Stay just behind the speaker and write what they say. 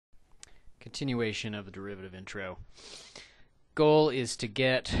Continuation of the derivative intro. Goal is to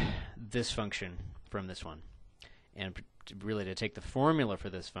get this function from this one, and really to take the formula for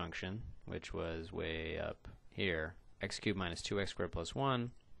this function, which was way up here, x cubed minus 2x squared plus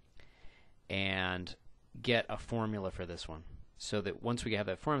 1, and get a formula for this one, so that once we have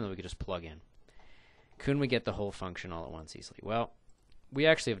that formula, we could just plug in. Couldn't we get the whole function all at once easily? Well, we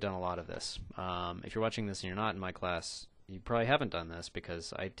actually have done a lot of this. If you're watching this and you're not in my class, you probably haven't done this,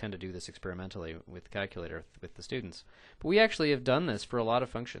 because I tend to do this experimentally with the calculator with the students. But we actually have done this for a lot of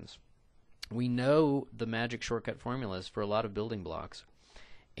functions. We know the magic shortcut formulas for a lot of building blocks.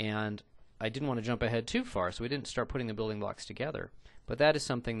 And I didn't want to jump ahead too far, so we didn't start putting the building blocks together. But that is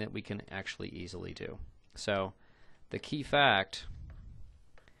something that we can actually easily do. So the key fact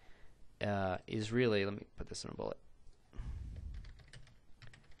is really, let me put this in a bullet.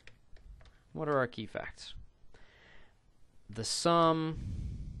 What are our key facts? The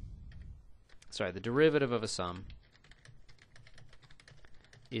derivative of a sum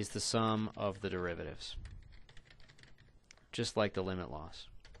is the sum of the derivatives, just like the limit laws.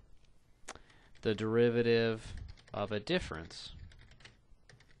 The derivative of a difference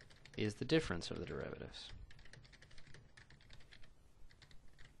is the difference of the derivatives.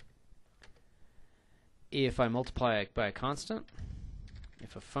 If I multiply it by a constant,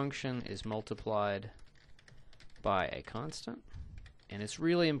 if a function is multiplied by a constant, and it's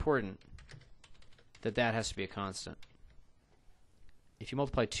really important that that has to be a constant. If you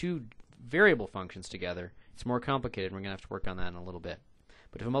multiply two variable functions together, it's more complicated, and we're going to have to work on that in a little bit.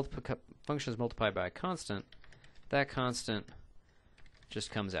 But if a function is multiplied by a constant, that constant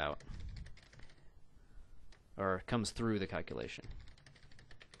just comes out, or comes through the calculation.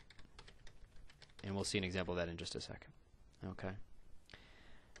 And we'll see an example of that in just a second. Okay.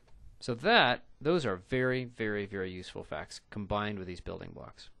 So those are very, very, very useful facts combined with these building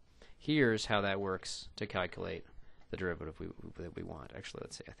blocks. Here's how that works to calculate the derivative that we want. Actually,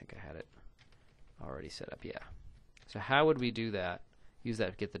 let's see, I think I had it already set up. Yeah. So how would we do that? Use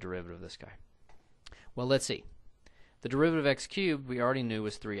that to get the derivative of this guy. Well, let's see. The derivative of x cubed we already knew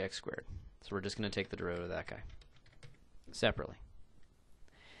was 3x squared. So we're just going to take the derivative of that guy separately.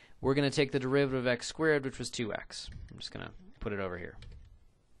 We're going to take the derivative of x squared, which was 2x. I'm just going to put it over here.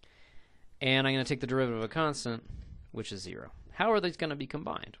 And I'm going to take the derivative of a constant, which is 0. How are these going to be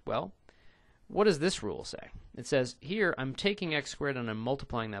combined? Well, what does this rule say? It says here I'm taking x squared and I'm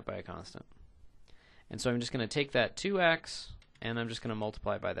multiplying that by a constant. And so I'm just going to take that 2x and I'm just going to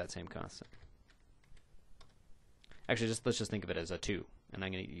multiply by that same constant. Actually, let's just think of it as a 2, and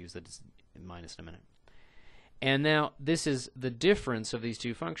I'm going to use the minus in a minute. And now this is the difference of these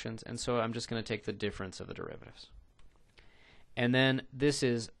two functions, and so I'm just going to take the difference of the derivatives. And then this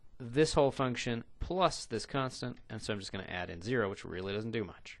is this whole function plus this constant, and so I'm just going to add in 0, which really doesn't do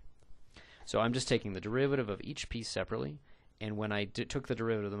much. So I'm just taking the derivative of each piece separately, and when I took the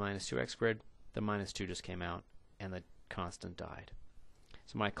derivative of the minus 2x squared, the minus 2 just came out, and the constant died.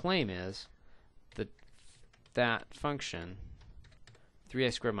 So my claim is that that function,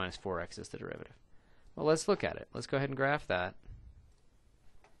 3x squared minus 4x, is the derivative. Well, let's look at it. Let's go ahead and graph that.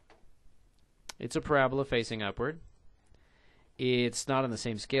 It's a parabola facing upward. It's not on the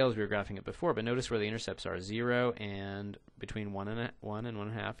same scale as we were graphing it before, but notice where the intercepts are, 0 and between 1 and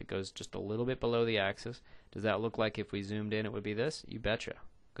 1.5. It goes just a little bit below the axis. Does that look like if we zoomed in it would be this? You betcha,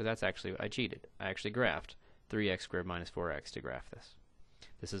 because that's actually, I cheated. I actually graphed 3x squared minus 4x to graph this.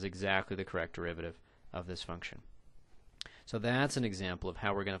 This is exactly the correct derivative of this function. So that's an example of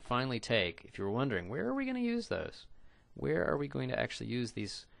how we're going to finally take, if you were wondering, where are we going to use those? Where are we going to actually use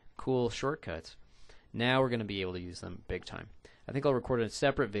these cool shortcuts? Now we're going to be able to use them big time. I think I'll record a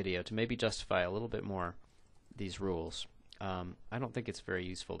separate video to maybe justify a little bit more these rules. I don't think it's very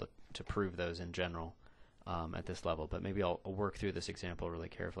useful to prove those in general at this level, but maybe I'll work through this example really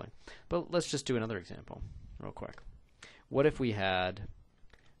carefully. But let's just do another example real quick. What if we had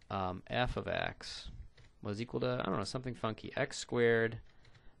f of x was equal to, I don't know, something funky, x squared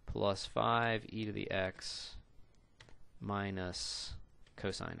plus 5e to the x minus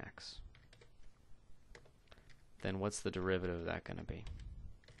cosine x. Then what's the derivative of that going to be?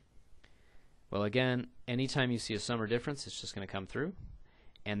 Well, again, anytime you see a sum or difference, it's just going to come through.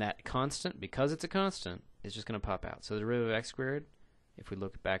 And that constant, because it's a constant, is just going to pop out. So the derivative of x squared, if we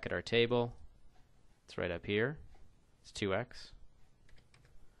look back at our table, it's right up here. It's 2x.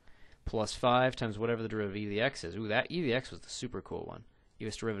 Plus 5 times whatever the derivative of e to the x is. Ooh, that e to the x was the super cool one.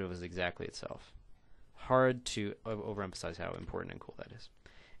 Its derivative was exactly itself. Hard to overemphasize how important and cool that is.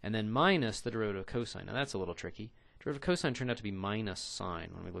 And then minus the derivative of cosine. Now that's a little tricky. Derivative of cosine turned out to be minus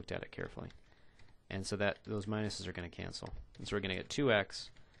sine when we looked at it carefully. And so that those minuses are going to cancel. And so we're going to get 2x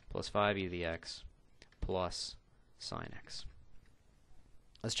plus 5e to the x plus sine x.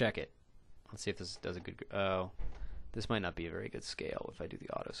 Let's check it. Let's see if this does a good... Oh, this might not be a very good scale if I do the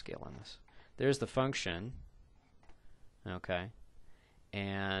auto scale on this. There's the function. Okay.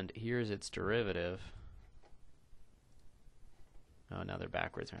 And here's its derivative. Oh, now they're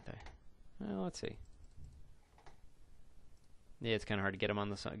backwards, aren't they? Well, let's see. Yeah, it's kind of hard to get them on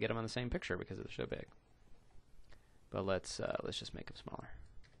the same picture because they're so big. But let's just make them smaller.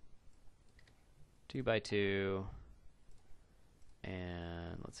 2 by 2,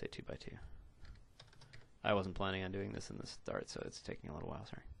 and let's say 2 by 2. I wasn't planning on doing this in the start, so it's taking a little while.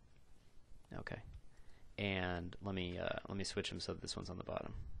 Sorry. Okay, and let me switch them so that this one's on the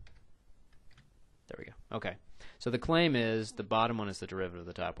bottom. There we go. Okay, so the claim is the bottom one is the derivative of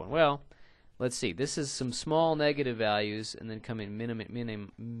the top one. Well, let's see. This is some small negative values, and then coming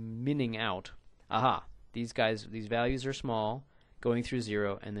minning out. Aha! These values are small, going through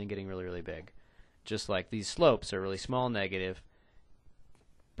 0, and then getting really, really big. Just like these slopes are really small negative,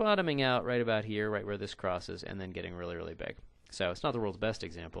 bottoming out right about here, right where this crosses, and then getting really, really big. So it's not the world's best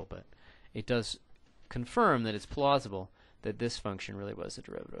example, but it does confirm that it's plausible that this function really was the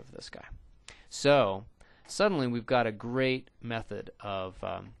derivative of this guy. So suddenly we've got a great method of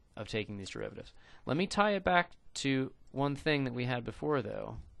taking these derivatives. Let me tie it back to one thing that we had before,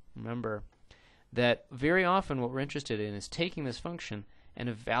 though. Remember that very often what we're interested in is taking this function and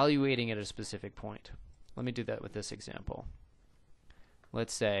evaluating it at a specific point. Let me do that with this example.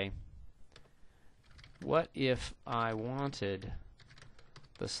 Let's say, what if I wanted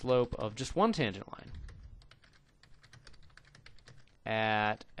the slope of just one tangent line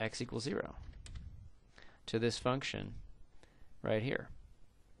at x equals 0 to this function right here?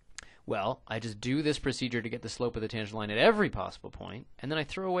 Well, I just do this procedure to get the slope of the tangent line at every possible point, and then I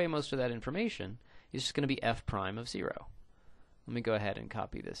throw away most of that information. It's just going to be f prime of 0. Let me go ahead and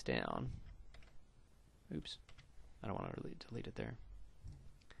copy this down. Oops. I don't want to really delete it there.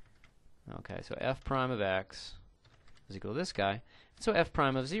 Okay, so f prime of x is equal to this guy. So f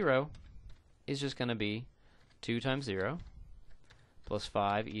prime of 0 is just going to be 2 times 0 plus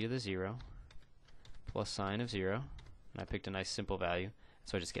 5e to the 0 plus sine of 0. And I picked a nice simple value,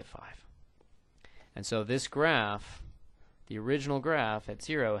 so I just get 5. And so this graph, the original graph at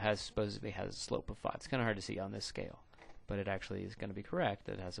 0, supposedly has a slope of 5. It's kind of hard to see on this scale, but it actually is going to be correct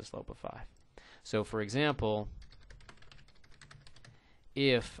that it has a slope of 5. So for example,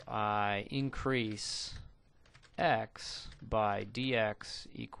 if I increase x by dx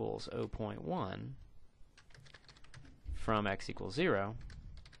equals 0.1 from x equals 0,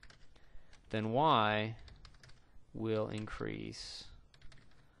 then y will increase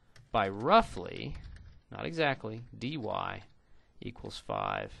by roughly, not exactly, dy equals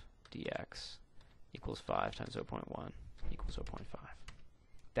 5 dx equals 5 times 0.1 equals 0.5.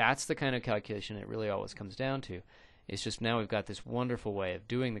 That's the kind of calculation it really always comes down to. It's just now we've got this wonderful way of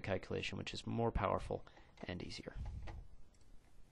doing the calculation which is more powerful and easier.